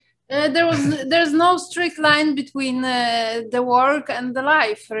There's no strict line between the work and the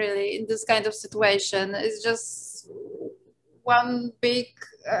life, really, in this kind of situation. It's just one big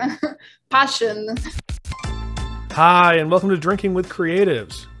passion. Hi, and welcome to Drinking with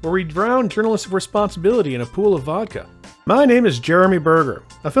Creatives, where we drown journalistic responsibility in a pool of vodka. My name is Jeremy Berger,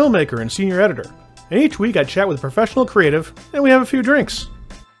 a filmmaker and senior editor, and each week I chat with a professional creative, and we have a few drinks.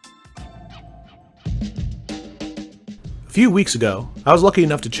 A few weeks ago, I was lucky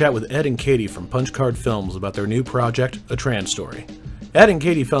enough to chat with Ed and Katie from Punch Card Films about their new project, A Trans Story. Ed and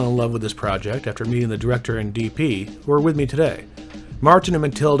Katie fell in love with this project after meeting the director and DP, who are with me today. Martin and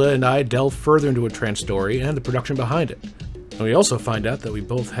Matilda and I delve further into A Trans Story and the production behind it. And we also find out that we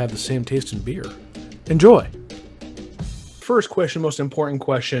both have the same taste in beer. Enjoy! First question, most important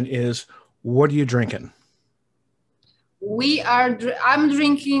question is, what are you drinking? I'm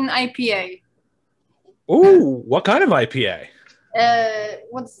drinking IPA. Ooh, what kind of IPA?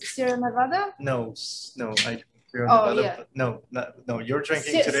 What's Sierra Nevada? No, Sierra Nevada. Yeah. No. You're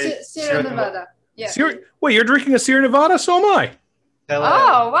drinking today. Sierra Nevada. Yeah. Wait, you're drinking a Sierra Nevada? So am I.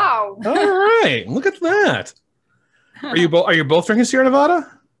 Oh, wow. All right, look at that. Are you both drinking Sierra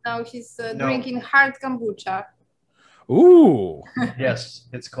Nevada? No, he's drinking hard kombucha. Ooh. Yes,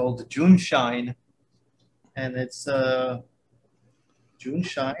 it's called June Shine, and it's June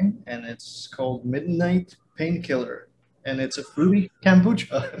Shine, and it's called Midnight Painkiller, and it's a fruity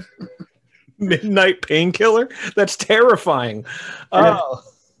kombucha. Midnight Painkiller? That's terrifying. Oh.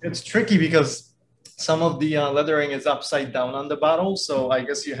 It's tricky because some of the lettering is upside down on the bottle, so I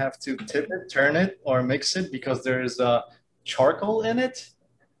guess you have to tip it, turn it, or mix it because there's charcoal in it.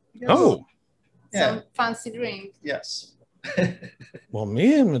 Oh. Yeah. Some fancy drink. Yes. Well,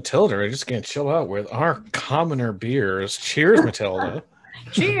 me and Matilda are just going to chill out with our commoner beers. Cheers, Matilda.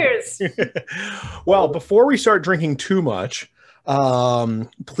 Cheers. Well, before we start drinking too much,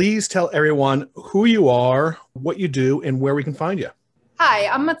 please tell everyone who you are, what you do, and where we can find you. Hi,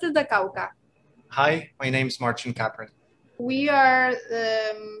 I'm Matilda Kauka. Hi, my name's Marcin Kapran. We are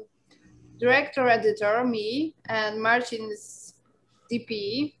director, editor, me, and Marcin is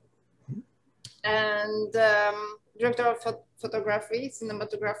DP, and director of photography,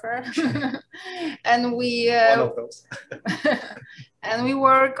 cinematographer, and we one of those. and we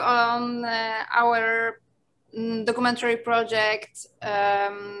work on our documentary project,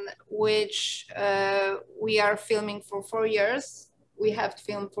 which we are filming for 4 years. We have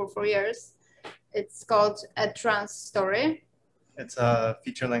filmed for 4 years. It's called A Trans Story. It's a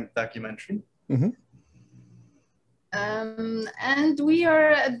feature-length documentary. Mm-hmm. And we are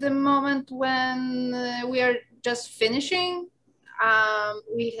at the moment when we are just finishing.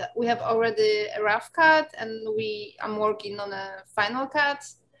 We have already a rough cut, and I'm working on a final cut,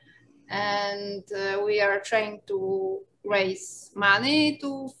 and we are trying to raise money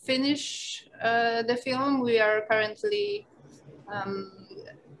to finish the film. We are currently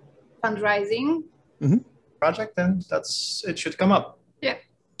fundraising project, and it should come up. Yeah.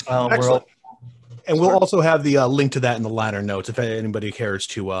 And we'll also have the link to that in the liner notes if anybody cares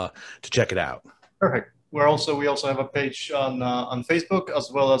to check it out. Perfect. We also have a page on Facebook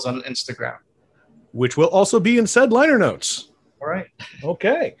as well as on Instagram, which will also be in said liner notes. All right.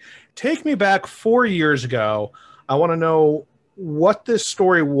 Okay. Take me back 4 years ago. I want to know what this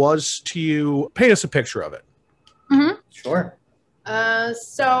story was to you. Paint us a picture of it. Mm-hmm. Sure.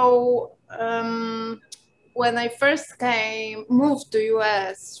 When I first moved to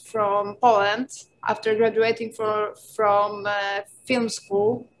US from Poland after graduating from film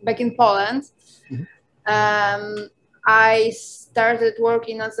school back in Poland, I started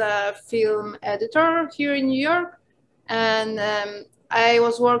working as a film editor here in New York, and I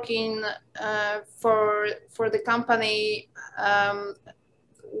was working for the company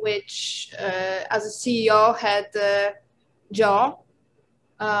which as a CEO had Joe.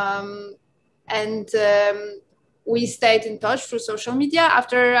 And we stayed in touch through social media.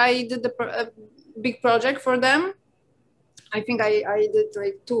 After I did a big project for them, I think I did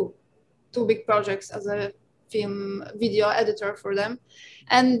like two big projects as a film video editor for them.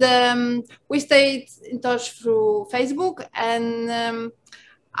 And we stayed in touch through Facebook, and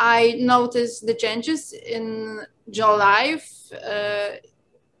I noticed the changes in Joe life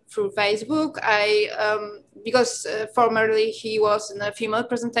through Facebook. Because formerly he was in a female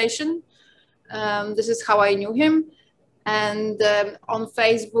presentation. This is how I knew him. And on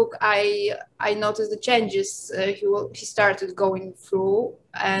Facebook, I noticed the changes he started going through,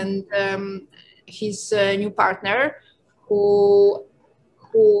 and his new partner, who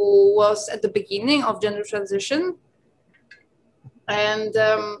was at the beginning of gender transition. And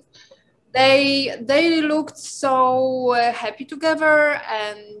They looked so happy together,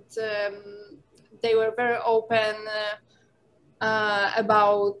 and they were very open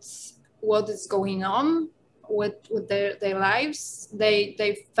about what is going on with their lives. They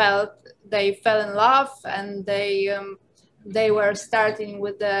fell in love, and they were starting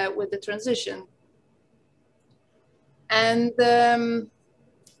with the transition, and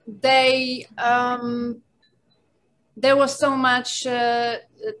they there was so much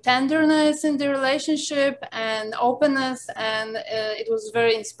tenderness in the relationship and openness, and it was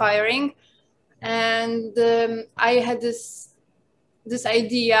very inspiring. And I had this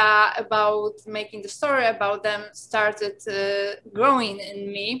idea about making the story about them started growing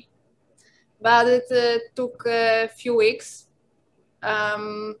in me, but it took a few weeks.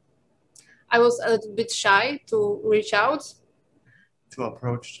 I was a little bit shy to reach out, To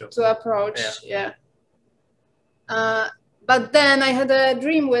approach Joe. yeah. But then I had a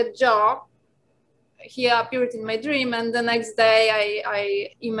dream with Joe. He appeared in my dream, and the next day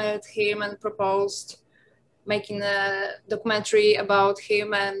I emailed him and proposed making a documentary about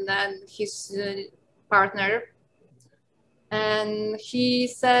him and his partner. And he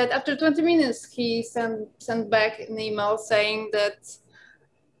said after 20 minutes, he sent back an email saying that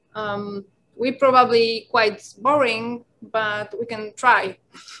we probably quite boring, but we can try.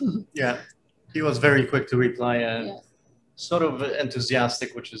 Yeah, he was very quick to reply and Yeah. sort of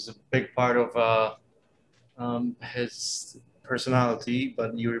enthusiastic, which is a big part of his personality. But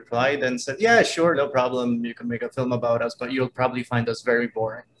you replied and said, "Yeah, sure, no problem. You can make a film about us, but you'll probably find us very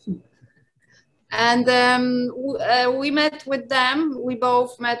boring." And we met with them. We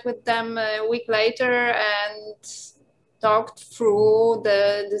both met with them a week later and talked through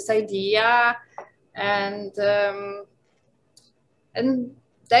this idea, and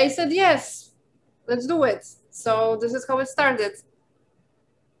they said yes, let's do it. So this is how it started.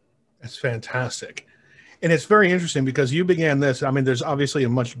 That's fantastic. And it's very interesting because you began this. I mean, there's obviously a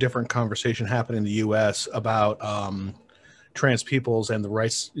much different conversation happening in the U.S. about trans peoples and the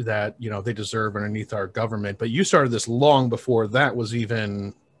rights that, you know, they deserve underneath our government. But you started this long before that was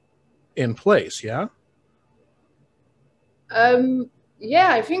even in place, yeah? Yeah,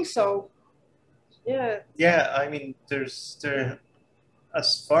 I think so. Yeah. Yeah, I mean, there,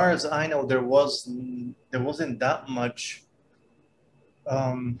 as far as I know, there wasn't that much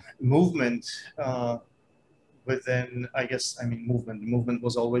movement within. I guess, I mean, movement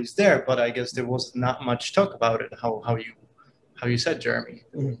was always there, but I guess there was not much talk about it. How you said, Jeremy,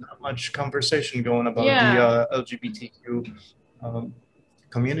 there was not much conversation going about Yeah. the LGBTQ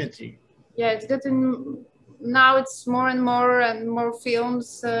community. Yeah, it's getting now. It's more and more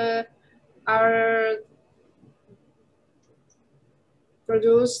films are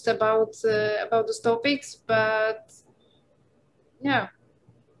produced about those topics, but yeah.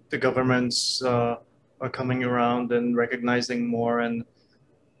 The governments are coming around and recognizing more, and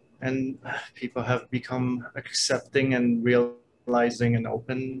people have become accepting and realizing and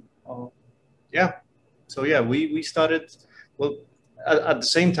open. Yeah, so yeah, we started, well, at the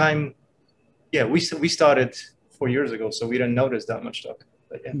same time. Yeah, we started 4 years ago, so we didn't notice that much stuff.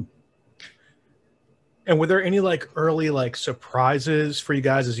 But yeah. And were there any like early like surprises for you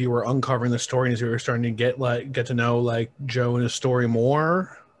guys as you were uncovering the story and as you were starting to get to know like Joe and his story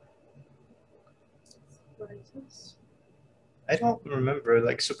more? I don't remember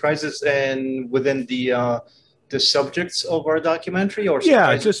like surprises and within the subjects of our documentary, or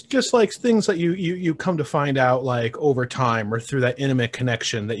Yeah, surprises? just like things that you come to find out like over time or through that intimate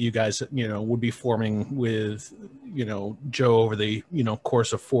connection that you guys, you know, would be forming with, you know, Joe over the, you know,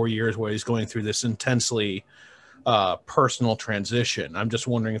 course of 4 years where he's going through this intensely personal transition. I'm just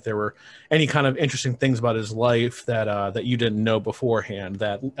wondering if there were any kind of interesting things about his life that that you didn't know beforehand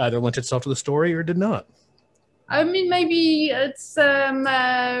that either lent itself to the story or did not. I mean, maybe it's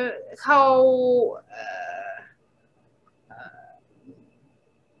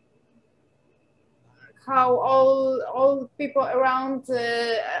how all people around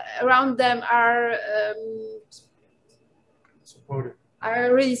them Supportive.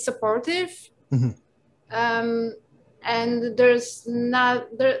 are really supportive. Mhm. And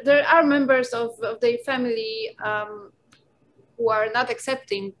there are members of their family who are not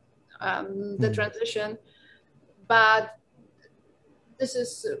accepting the transition, but this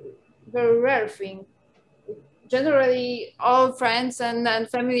is a very rare thing. Generally, all friends and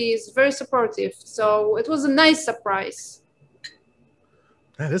family is very supportive, so it was a nice surprise.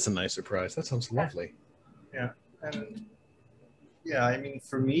 That is a nice surprise. That sounds lovely. Yeah, and yeah, I mean,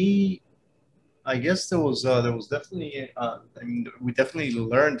 for me, I guess there was definitely I mean, we definitely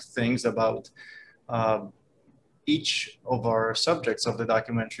learned things about each of our subjects of the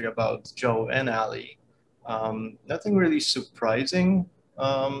documentary about Joe and Ali. Nothing really surprising,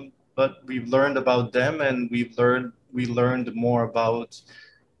 but we've learned about them, and we learned more about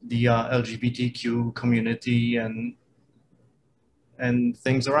the LGBTQ community and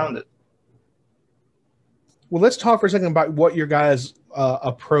things around it. Well, let's talk for a second about what your guys'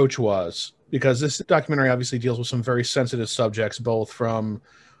 approach was, because this documentary obviously deals with some very sensitive subjects, both from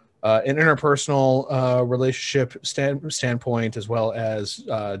an interpersonal relationship standpoint, as well as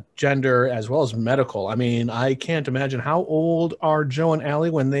gender, as well as medical. I mean, I can't imagine, how old are Joe and Ali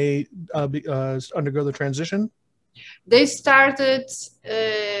when they undergo the transition? They started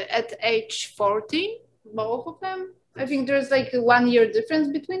at age 40, both of them. I think there's like a 1 year difference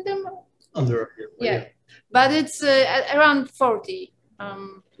between them. Under yeah. But it's around 40,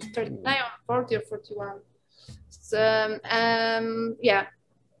 39, 40 or 41. So, yeah.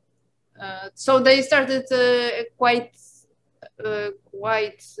 So they started quite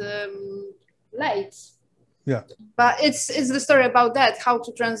late. Yeah. But it's the story about that, how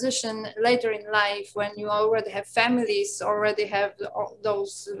to transition later in life when you already have families, already have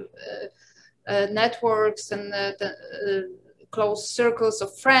those networks and close circles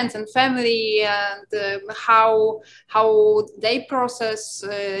of friends and family, and how they process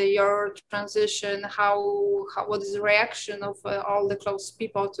your transition, what is the reaction of all the close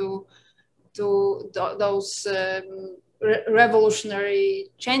people to those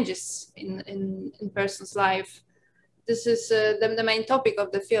revolutionary changes in person's life. This is the main topic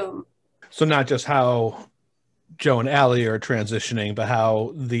of the film. So not just how Joe and Ali are transitioning, but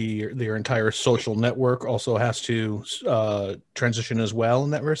how their entire social network also has to transition as well in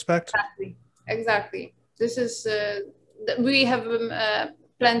that respect. Exactly. This is we have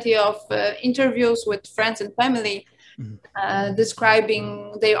plenty of interviews with friends and family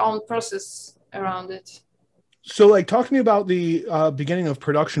describing their own process around it. So, like, talk to me about the beginning of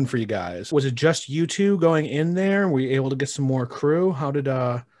production for you guys. Was it just you two going in there? Were you able to get some more crew? How did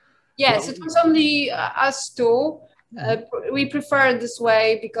Yes, it was only us two. We preferred this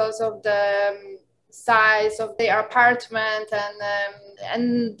way because of the size of the apartment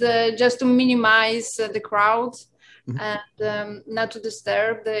and just to minimize the crowd and not to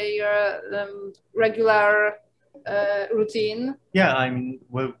disturb their regular routine. Yeah, I mean,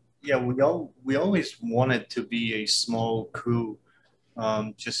 we always wanted to be a small crew,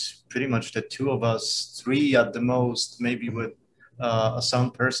 just pretty much the two of us, three at the most, maybe with a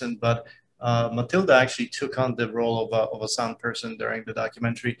sound person. But Matilda actually took on the role of a sound person during the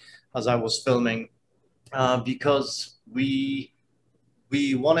documentary as I was filming, because we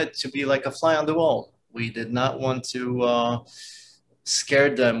wanted to be like a fly on the wall. We did not want to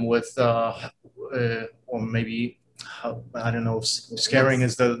scare them with, or maybe, I don't know if scaring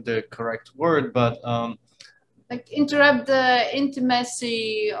is the correct word, but like interrupt the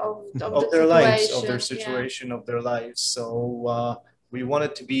intimacy of their lives, of their situation, of their lives. So we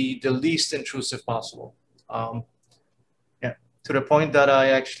wanted to be the least intrusive possible. Yeah, to the point that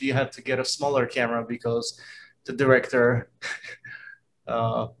I actually had to get a smaller camera because the director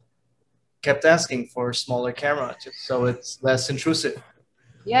kept asking for a smaller camera just so it's less intrusive.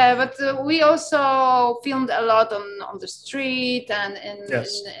 Yeah, but we also filmed a lot on the street and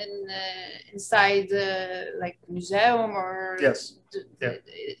inside like museum or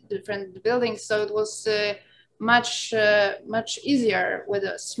different buildings. So it was much easier with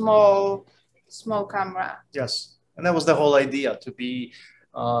a small camera. Yes, and that was the whole idea, to be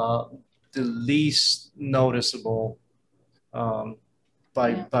the least noticeable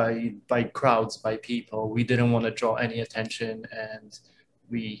by crowds, by people. We didn't want to draw any attention, and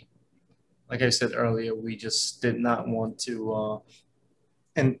we, like I said earlier, we just did not want to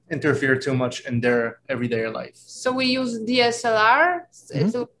interfere too much in their everyday life. So we use DSLR.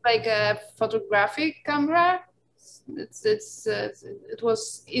 It's like a photographic camera. It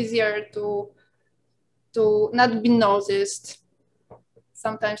was easier to not be noticed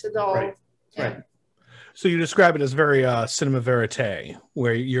sometimes at all. Right. Yeah. Right. So you describe it as very cinema verite,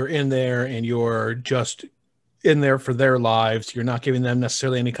 where you're in there and you're just in there for their lives. You're not giving them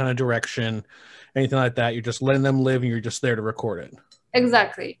necessarily any kind of direction, anything like that. You're just letting them live and you're just there to record it.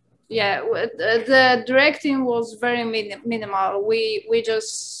 Exactly. Yeah. The directing was very minimal. We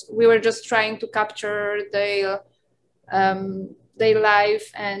were just trying to capture their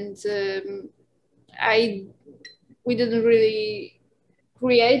life, and we didn't really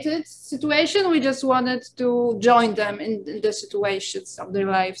create a situation. We just wanted to join them in the situations of their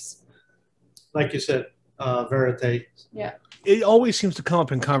lives. Like you said, verite. Yeah. It always seems to come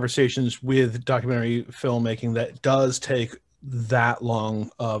up in conversations with documentary filmmaking that does take that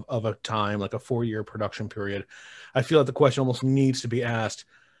long of a time, like a 4-year production period, I feel like the question almost needs to be asked.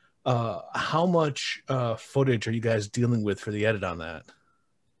 How much footage are you guys dealing with for the edit on that?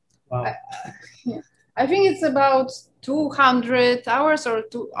 Wow. I think it's about 200 hours or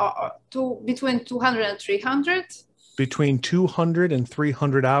between 200 and 300. Between 200 and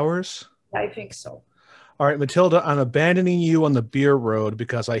 300 hours? I think so. All right, Matilda, I'm abandoning you on the beer road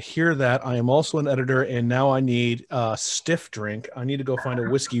because I hear that I am also an editor and now I need a stiff drink. I need to go find a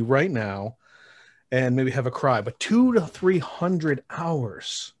whiskey right now and maybe have a cry. But 200 to 300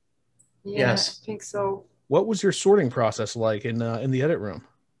 hours. Yeah, Yes. I think so. What was your sorting process like in the edit room?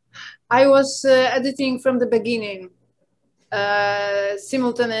 I was editing from the beginning,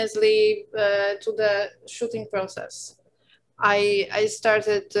 simultaneously to the shooting process. I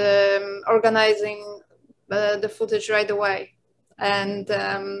started organizing the footage right away and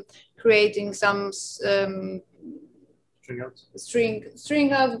creating some string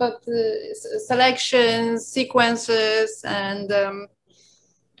out, but selections, sequences, and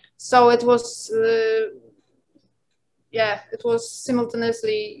so it was it was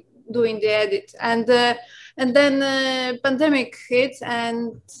simultaneously doing the edit, and then pandemic hit,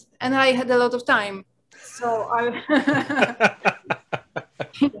 and I had a lot of time, so I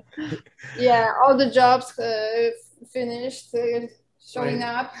yeah, all the jobs finished showing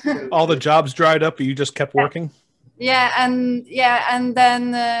up. All the jobs dried up, but you just kept working? And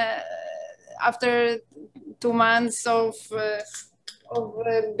then after 2 months of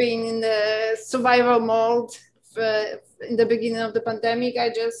being in the survival mode in the beginning of the pandemic, I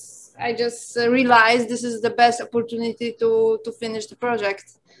just realized this is the best opportunity to finish the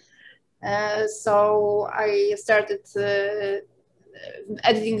project. So I started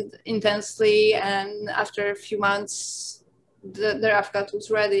editing intensely, and after a few months, the rough cut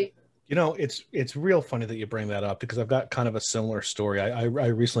was ready. You know, it's real funny that you bring that up because I've got kind of a similar story. I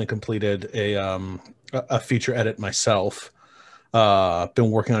recently completed a feature edit myself.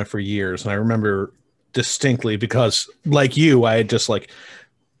 Been working on it for years, and I remember distinctly because, like you, I had just like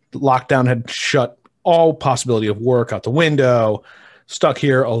lockdown had shut all possibility of work out the window. Stuck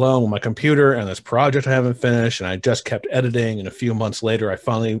here alone with my computer and this project I haven't finished, and I just kept editing, and a few months later I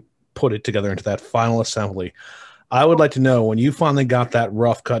finally put it together into that final assembly. I would like to know, when you finally got that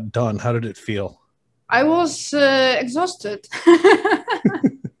rough cut done, how did it feel? I was exhausted.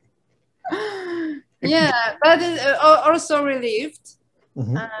 Yeah, but also relieved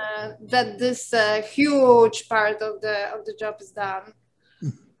that this huge part of the job is done.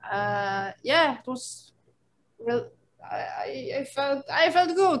 Yeah, it was real. I felt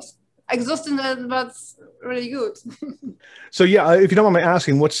good, exhausted, but really good. So yeah, if you don't mind me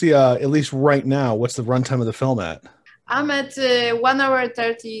asking, what's the at least right now, what's the runtime of the film at? I'm at 1 hour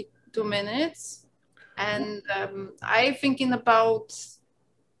 32 minutes, and I'm thinking about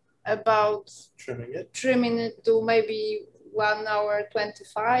trimming it to maybe 1 hour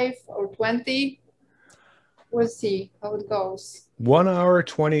 25 or 20. We'll see how it goes. 1 hour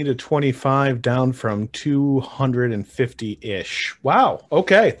 20 to 25, down from 250-ish. Wow.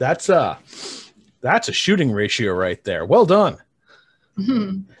 Okay, that's a shooting ratio right there. Well done.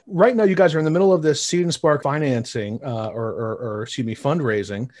 Right now, you guys are in the middle of this Seed and Spark financing, or excuse me,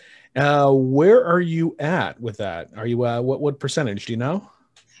 fundraising. Where are you at with that? Are you what percentage? Do you know?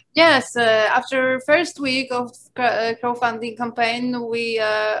 Yes, after first week of crowdfunding campaign, we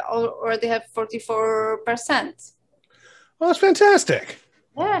already have 44%. Well, that's fantastic.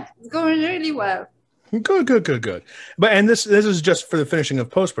 Yeah, it's going really well. Good. But this is just for the finishing of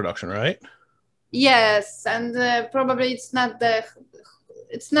post-production, right? Yes, and probably it's not the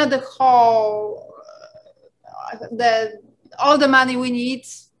whole all the money we need.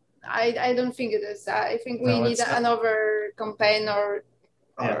 I don't think it is. I think we need another campaign or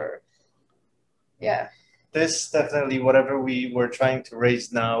yeah. This definitely, whatever we were trying to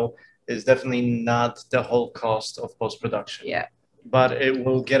raise now, is definitely not the whole cost of post-production. Yeah. But it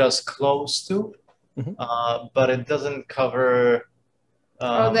will get us close to, but it doesn't cover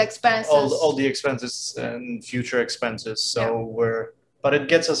all the expenses. All the expenses and future expenses. So but it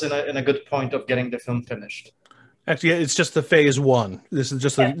gets us in a good point of getting the film finished. Actually, it's just the phase one. This is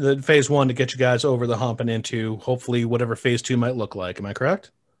just the phase one to get you guys over the hump and into hopefully whatever phase two might look like. Am I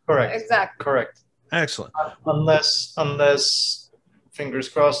correct? Correct. Exactly. Correct. Excellent. Unless fingers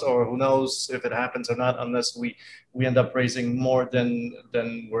crossed, or who knows if it happens or not, unless we end up raising more than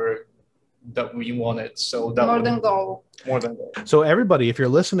we wanted. So that more than goal. So everybody, if you're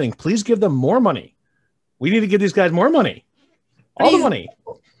listening, please give them more money. We need to give these guys more money. All the money.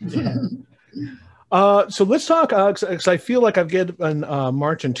 So let's talk, because I feel like I've given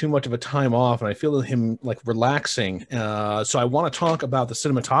Martin too much of a time off, and I feel him like relaxing. So I want to talk about the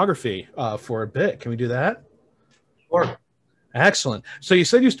cinematography for a bit. Can we do that? Sure. Excellent. So you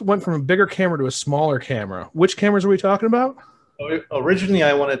said you went from a bigger camera to a smaller camera. Which cameras are we talking about? Originally,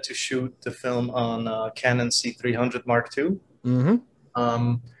 I wanted to shoot the film on Canon C300 Mark II.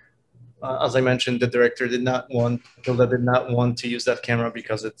 Mm-hmm. As I mentioned, the director did not want, Tilda did not want to use that camera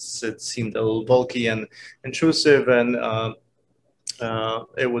because it seemed a little bulky and intrusive, and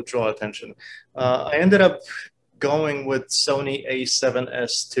it would draw attention. I ended up going with Sony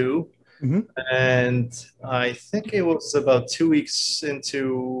A7S II. Mm-hmm. And I think it was about 2 weeks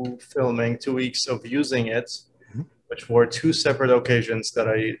into filming, 2 weeks of using it, Mhm. which were two separate occasions that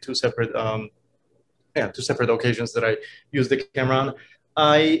I used the camera on.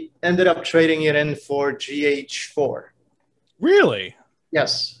 I ended up trading it in for GH4. Really?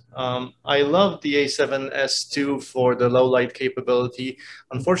 Yes. I love the A7S II for the low light capability.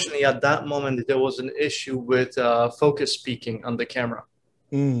 Unfortunately, at that moment, there was an issue with focus peaking on the camera.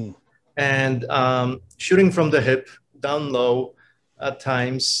 Mm. And shooting from the hip, down low, at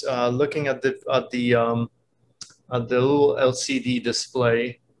times, looking at the little LCD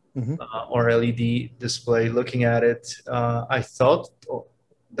display Mm-hmm. or LED display, looking at it, I thought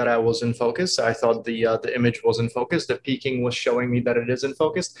that I was in focus. I thought the image was in focus. The peaking was showing me that it is in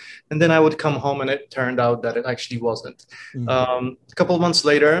focus, and then I would come home and it turned out that it actually wasn't. Mm. A couple of months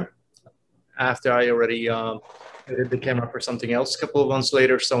later, after I already did the camera for something else, a couple of months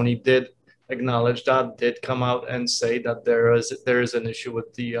later, Sony did acknowledge that, did come out and say that there is an issue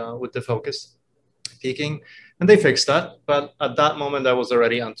with the focus peaking, and they fixed that. But at that moment, I was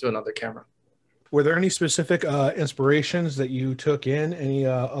already onto another camera. Were there any specific inspirations that you took in? Any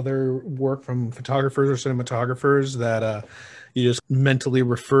other work from photographers or cinematographers that you just mentally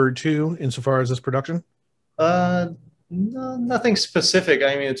referred to insofar as this production? No, nothing specific.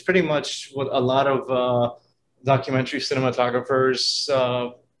 I mean, it's pretty much what a lot of documentary cinematographers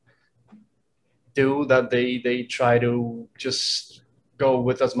do. That they try to just go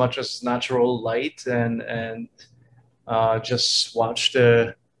with as much as natural light and just watch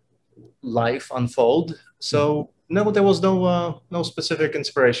the life unfold. So no, there was no specific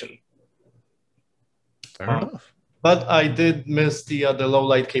inspiration. Fair enough. But I did miss the low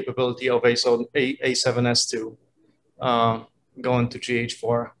light capability of A7S II. Going to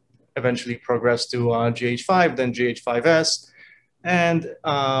GH4, eventually progressed to GH5, then GH5S, and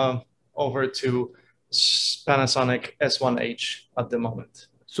over to Panasonic S1H at the moment.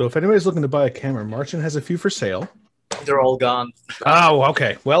 So if anybody's looking to buy a camera, Martin has a few for sale. They're all gone. Oh,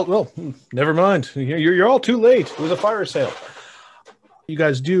 okay. Well, never mind. You're all too late. It was a fire sale. You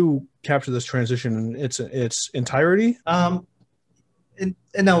guys do capture this transition in its entirety?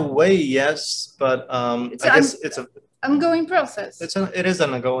 In a way, yes, but I guess it's a ongoing process. It is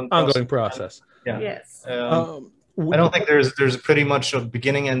an ongoing process. Yeah. Yes. I don't think there's pretty much a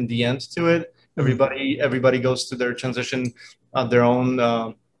beginning and the end to it. Everybody goes through their transition at their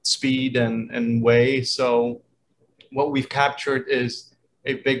own speed and way. So what we've captured is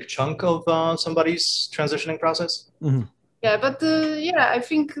a big chunk of somebody's transitioning process. Mm-hmm. Yeah, but I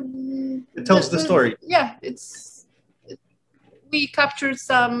think it tells the story. Yeah, we captured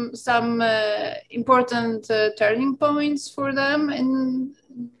some important turning points for them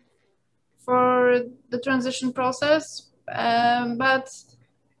for the transition process, but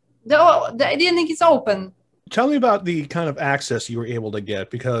the idea is open. Tell me about the kind of access you were able to get,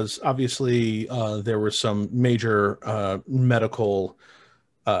 because obviously there were some major medical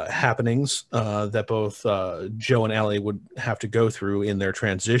happenings that both Joe and Ellie would have to go through in their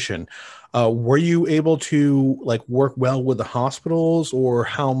transition. Were you able to work well with the hospitals, or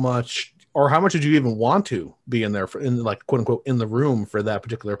how much did you even want to be in there in quote unquote in the room for that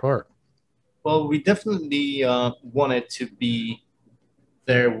particular part? Well, we definitely wanted to be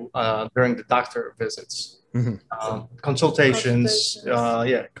there during the doctor visits. Mm-hmm. Consultations,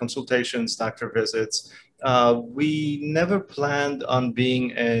 doctor visits. We never planned on being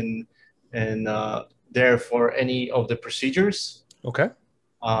in there for any of the procedures. Okay.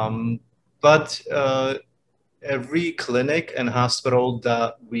 But every clinic and hospital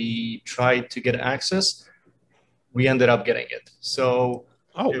that we tried to get access, we ended up getting it. So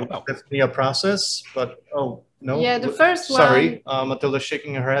it was definitely a process, but no. Yeah, the first one. Sorry, Matilda's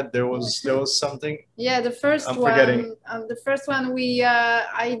shaking her head. There was something. Yeah, the first one. Forgetting. The first one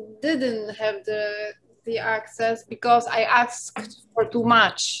I didn't have the access because I asked for too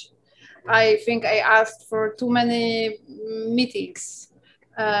much. I think I asked for too many meetings.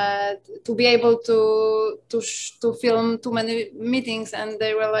 to be able to film too many meetings, and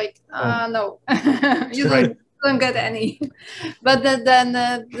they were like, no, you don't get any. But then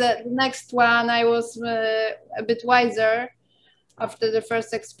the next one, I was a bit wiser after the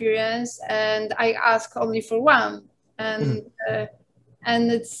first experience, and I asked only for one, and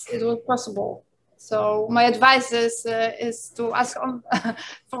it was possible. So my advice is to ask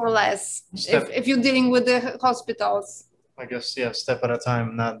for less if you're dealing with the hospitals. I guess, yeah, step at a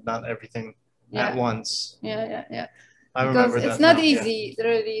time, not everything at once. Yeah. I remember because that. It's not easy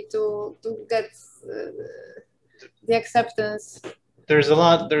really to get the acceptance. There's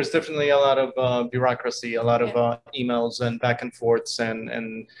definitely a lot of bureaucracy, a lot of emails and back and forths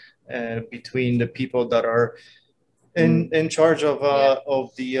and between the people that are in charge of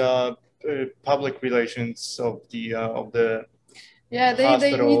the public relations of the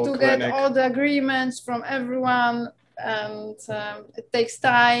they need to clinic. get all the agreements from everyone, and it takes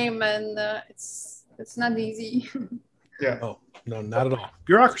time, and it's not easy. Yeah. Oh, no, not at all.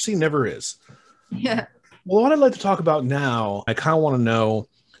 Bureaucracy never is. Yeah. Well, what I'd like to talk about now, I kind of want to know,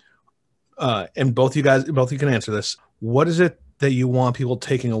 and both you can answer this. What is it that you want people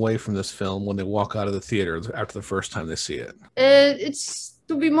taking away from this film when they walk out of the theater after the first time they see it? It's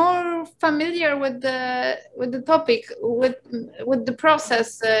to be more familiar with the topic, with the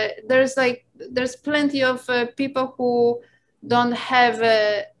process. There's plenty of people who don't have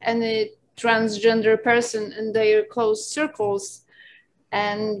any transgender person in their close circles,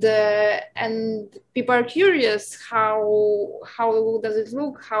 and people are curious how does it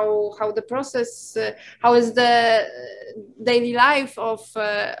look, how the process, how is the daily life of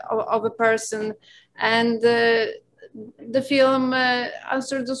a person, and the film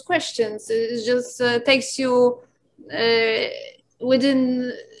answers those questions. It just takes you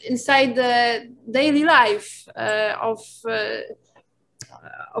inside the daily life of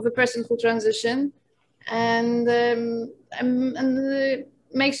a person who transitioned, and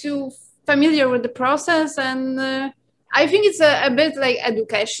makes you familiar with the process. And I think it's a bit like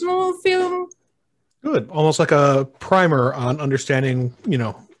educational film. Good. Almost like a primer on understanding,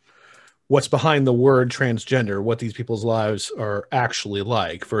 what's behind the word transgender, what these people's lives are actually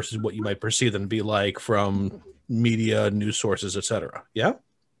like versus what you might perceive them to be like from media, news sources, etc. Yeah?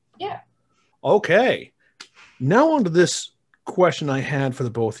 Yeah. Okay. Now on to this question I had for the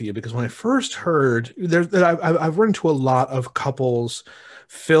both of you, because when I first heard, I've run into a lot of couples,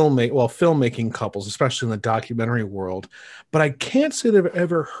 filmmaking couples, especially in the documentary world, but I can't say that I've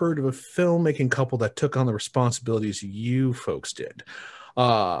ever heard of a filmmaking couple that took on the responsibilities you folks did.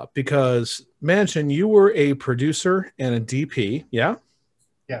 Because Manchin, you were a producer and a DP, yeah?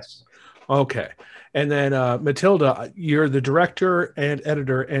 Yes. Okay. And then Matilda, you're the director and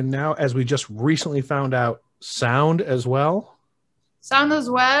editor, and now, as we just recently found out, sound as well? Sound as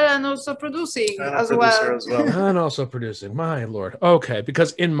well, and also producing as well. And also producing, my Lord. Okay,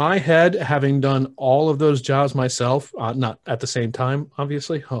 because in my head, having done all of those jobs myself, not at the same time,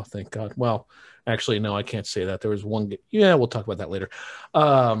 obviously. Oh, thank God. Well, actually, no, I can't say that. There was one. Yeah, we'll talk about that later.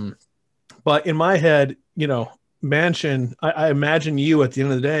 But in my head, Manchin, I imagine you at the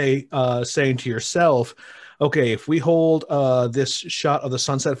end of the day saying to yourself, okay, if we hold this shot of the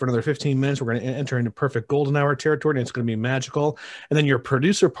sunset for another 15 minutes, we're going to enter into perfect golden hour territory, and it's going to be magical. And then your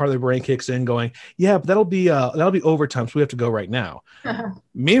producer part of the brain kicks in going, yeah, but that'll be overtime, so we have to go right now.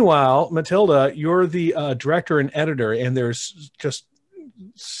 Meanwhile, Matilda, you're the director and editor, and there's just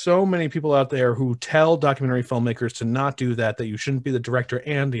so many people out there who tell documentary filmmakers to not do that, that you shouldn't be the director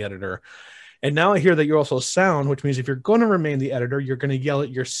and the editor. And now I hear that you're also sound, which means if you're going to remain the editor, you're going to yell at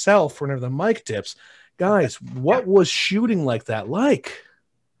yourself whenever the mic dips. Guys, what was shooting like that like?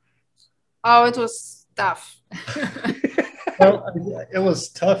 Oh, it was tough. Well, it was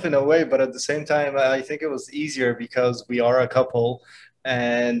tough in a way, but at the same time, I think it was easier because we are a couple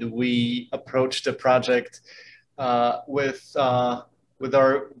and we approached the project with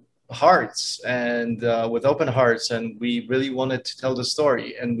our hearts and with open hearts, and we really wanted to tell the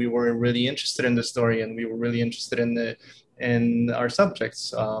story, and we were really interested in the story, and we were really interested in our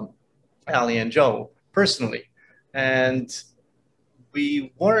subjects, Ali and Joe, personally. And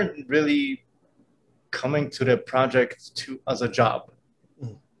we weren't really coming to the project as a job.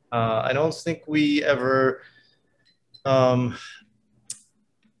 I don't think we ever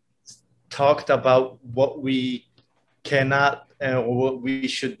talked about what we cannot or what we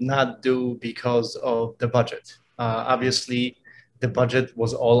should not do because of the budget. Obviously, the budget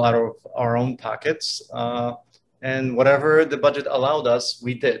was all out of our own pockets, and whatever the budget allowed us,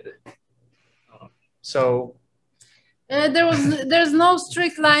 we did. So There's no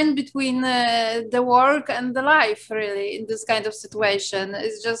strict line between the work and the life, really, in this kind of situation.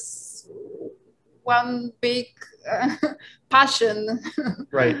 It's just one big passion.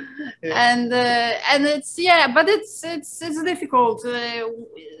 Right. And it's but it's difficult.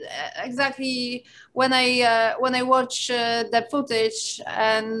 Exactly when I watch the footage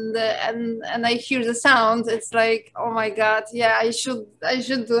and I hear the sound, it's like, oh my God, yeah, I should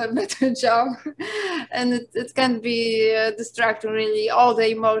do a better job. And it can be distracting, really, all the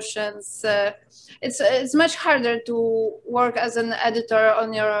emotions. It's much harder to work as an editor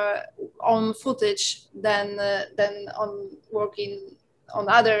on your own footage than on working on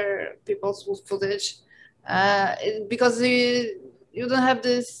other people's footage, because you don't have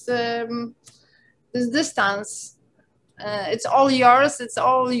this this distance. It's all yours. It's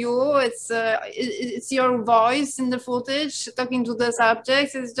all you. It's your voice in the footage talking to the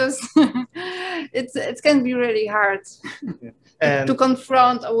subjects. It's just it can be really hard to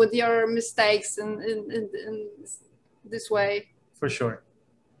confront with your mistakes in this way. For sure.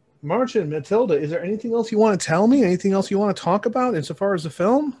 Marcin, Matilda, is there anything else you want to tell me? Anything else you want to talk about insofar as the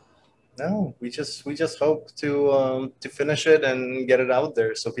film? No, we just hope to finish it and get it out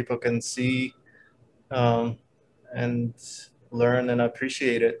there so people can see and learn and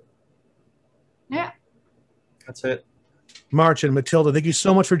appreciate it. Yeah. That's it. Marcin, Matilda, thank you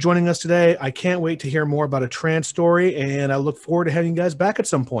so much for joining us today. I can't wait to hear more about A Trans Story, and I look forward to having you guys back at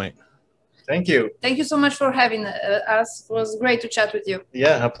some point. Thank you. Thank you so much for having us. It was great to chat with you.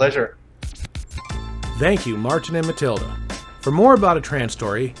 Yeah, a pleasure. Thank you, Marcin and Matilda. For more about A Trans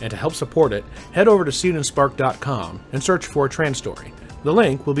Story and to help support it, head over to seedandspark.com and search for A Trans Story. The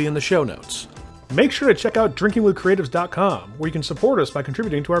link will be in the show notes. Make sure to check out drinkingwithcreatives.com, where you can support us by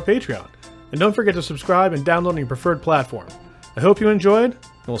contributing to our Patreon. And don't forget to subscribe and download on your preferred platform. I hope you enjoyed,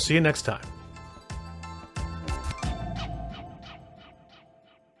 and we'll see you next time.